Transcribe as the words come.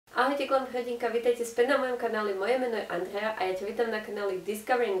Ahojte Glam, rodinka, vítajte späť na mojom kanáli. Moje meno je Andrea a ja ťa vítam na kanáli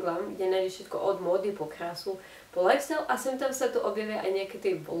Discoveringglam, kde nájdeš všetko od módy po krásu, po lifestyle a sem tam sa tu objavia aj nejaké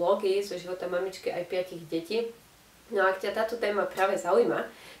tie vlogy zo života mamičky aj 5 detí. No a ak ťa táto téma práve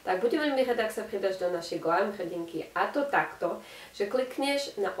zaujíma, tak budem veľmi rada, ak sa pridaš do našej Glam rodinky, a to takto, že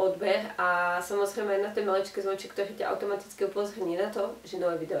klikneš na odber a samozrejme aj na ten maličký zvonček, ktorý ťa automaticky upozorní na to, že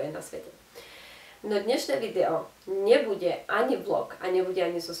nové video je na svete. No dnešné video nebude ani vlog a nebude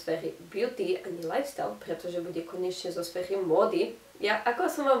ani zo sféry beauty, ani lifestyle, pretože bude konečne zo sféry módy. Ja, ako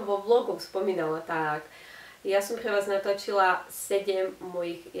som vám vo vlogu spomínala, tak ja som pre vás natočila 7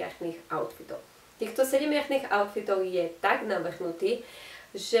 mojich jarných outfitov. Týchto 7 jarných outfitov je tak navrhnutý,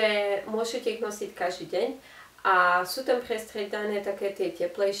 že môžete ich nosiť každý deň a sú tam prestriedané také tie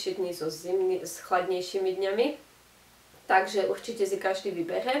teplejšie dni s chladnejšími dňami. Takže určite si každý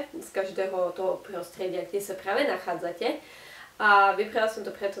vybere z každého toho prostredia, kde sa práve nachádzate. A vybrala som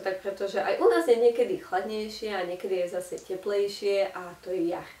to pretože aj u nás je niekedy chladnejšie a niekedy je zase teplejšie a to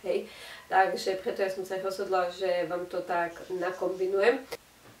je jar, hej. Takže preto ja som sa rozhodla, že vám to tak nakombinujem.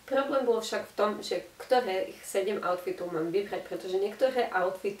 Problém bol však v tom, že ktorých 7 outfitov mám vybrať, pretože niektoré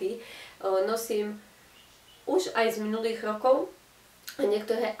outfity nosím už aj z minulých rokov, a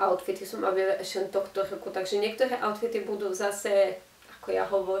niektoré outfity som objavila ešte tohto roku, takže niektoré outfity budú zase, ako ja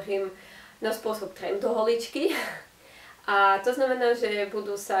hovorím, na spôsob trendoholičky. A to znamená, že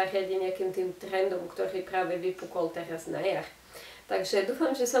budú sa riadiť nejakým tým trendom, ktorý práve vypukol teraz na jar. Takže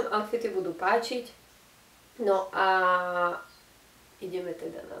dúfam, že sa outfity budú páčiť. No a ideme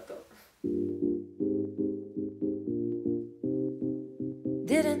teda na to.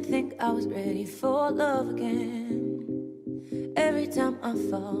 Didn't think I was ready for love again. Every time I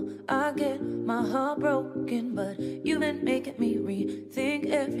fall, I get my heart broken, but you've been making me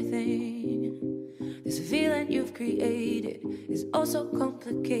rethink everything. This feeling you've created is oh so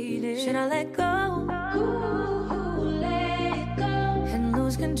complicated. Should I let go? Ooh, let go. And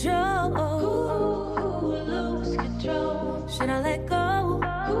lose control. Ooh, lose control. Should I let go?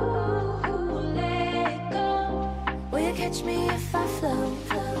 Ooh, let go. Will you catch me if I float?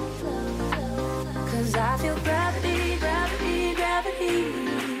 Cause I feel gravity, gravity, gravity,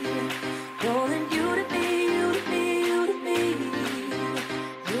 rolling you to me, you to me, you to me.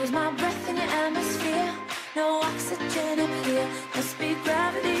 Lose my breath in your atmosphere, no oxygen up here. Must be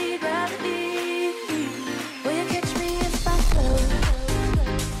gravity, gravity. Will you catch me if I float?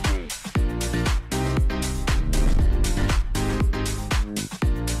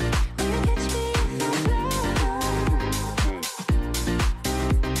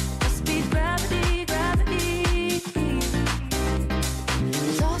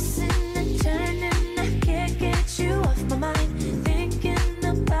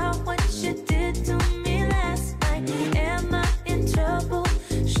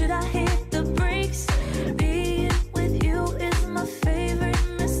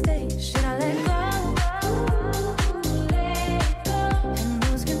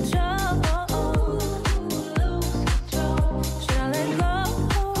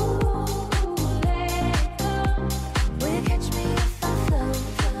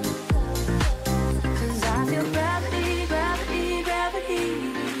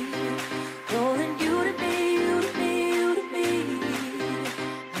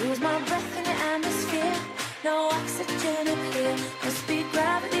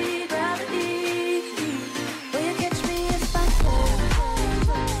 Gravity, gravity.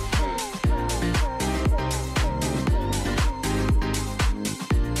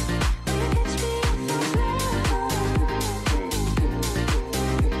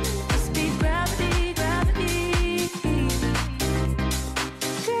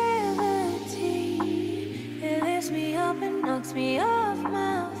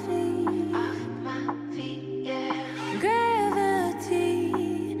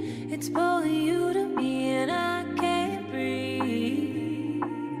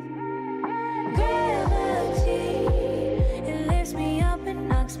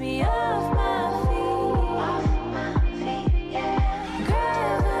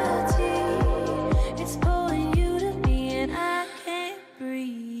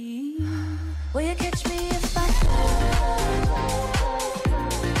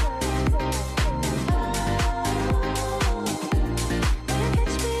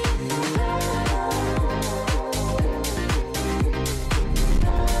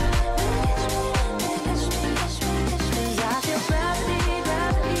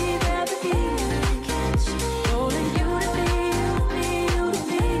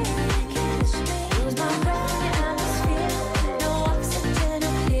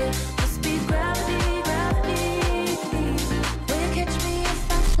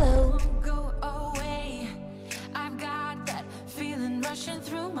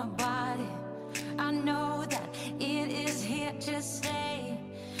 my body. I know that it is here to stay.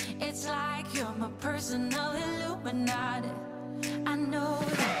 It's like you're my personal Illuminati. I know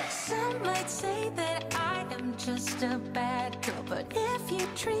that some might say that I am just a bad girl, but if you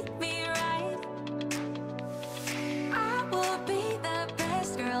treat me right, I will be the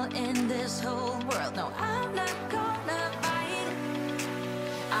best girl in this whole world. No, I'm not gonna bite.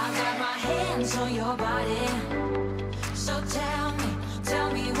 I got my hands on your body, so tell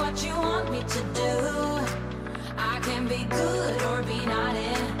me what you want me to do. I can be good or be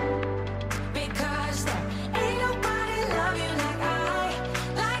naughty, because there ain't nobody love you like I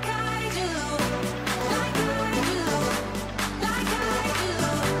do, like I do, like I do, like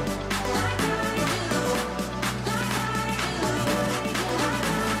I do, like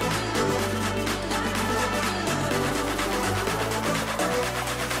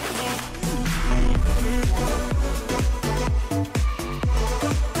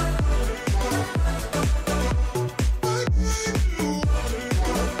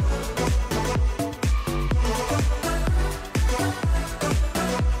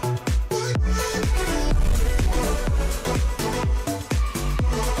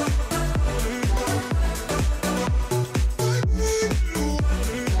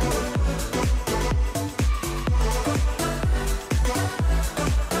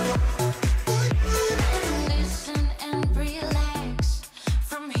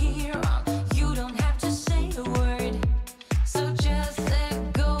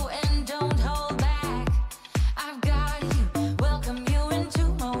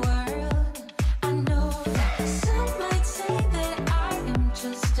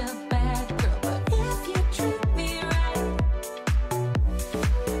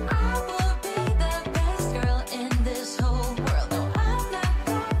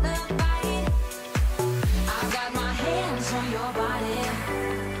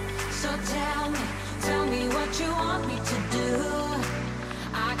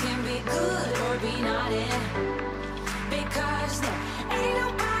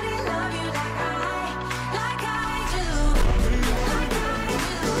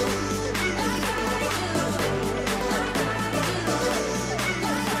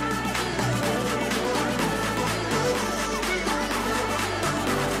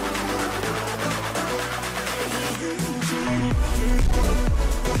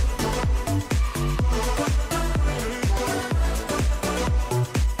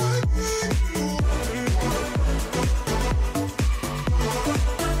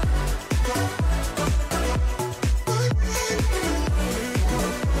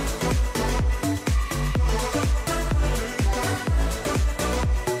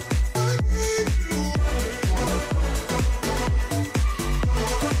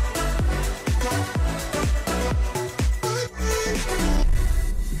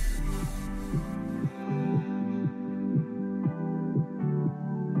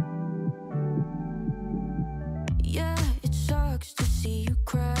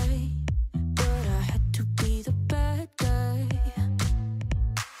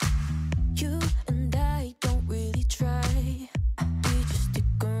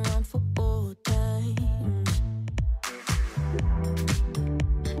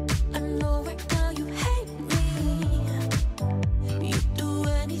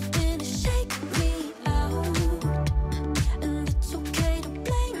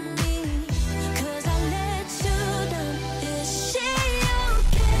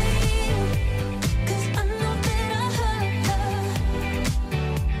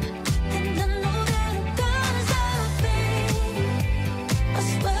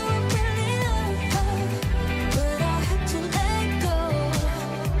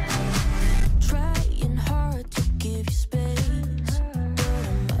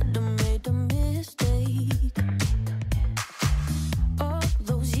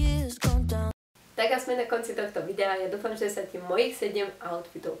Tak a sme na konci tohto videa. Ja dúfam, že sa ti mojich 7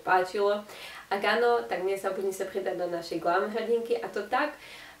 outfitov páčilo. Ak áno, tak nezabudni sa pridať do našej glam hrdinky, a to tak,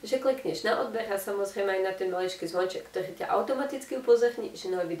 že klikneš na odber a samozrejme aj na ten maličký zvonček, ktorý ťa automaticky upozorní, že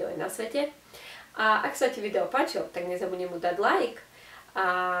nové video je na svete. A ak sa ti video páčilo, tak nezabudni mu dať like. A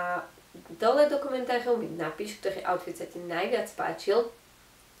dole do komentárov mi napíš, ktorý outfit sa ti najviac páčil,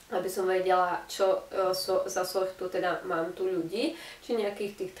 aby som vedela, čo za sortu teda mám tu ľudí, či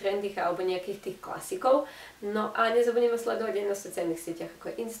nejakých tých trendých alebo nejakých tých klasikov. No a nezabudneme sledovať aj na sociálnych sieťach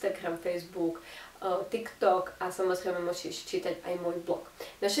ako Instagram, Facebook, TikTok a samozrejme môžeš čítať aj môj blog.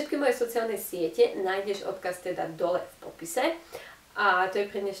 Na všetky moje sociálne siete nájdeš odkaz teda dole v popise. A to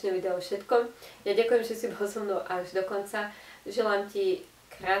je pre dnešné video všetko. Ja ďakujem, že si bol so mnou až do konca. Želám ti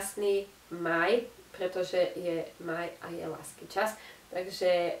krásny maj, pretože je maj a je lásky čas.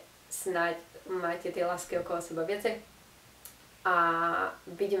 takže snáď máte tie lásky okolo seba viacej a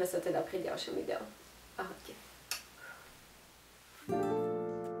vidíme sa teda pri ďalšom videu.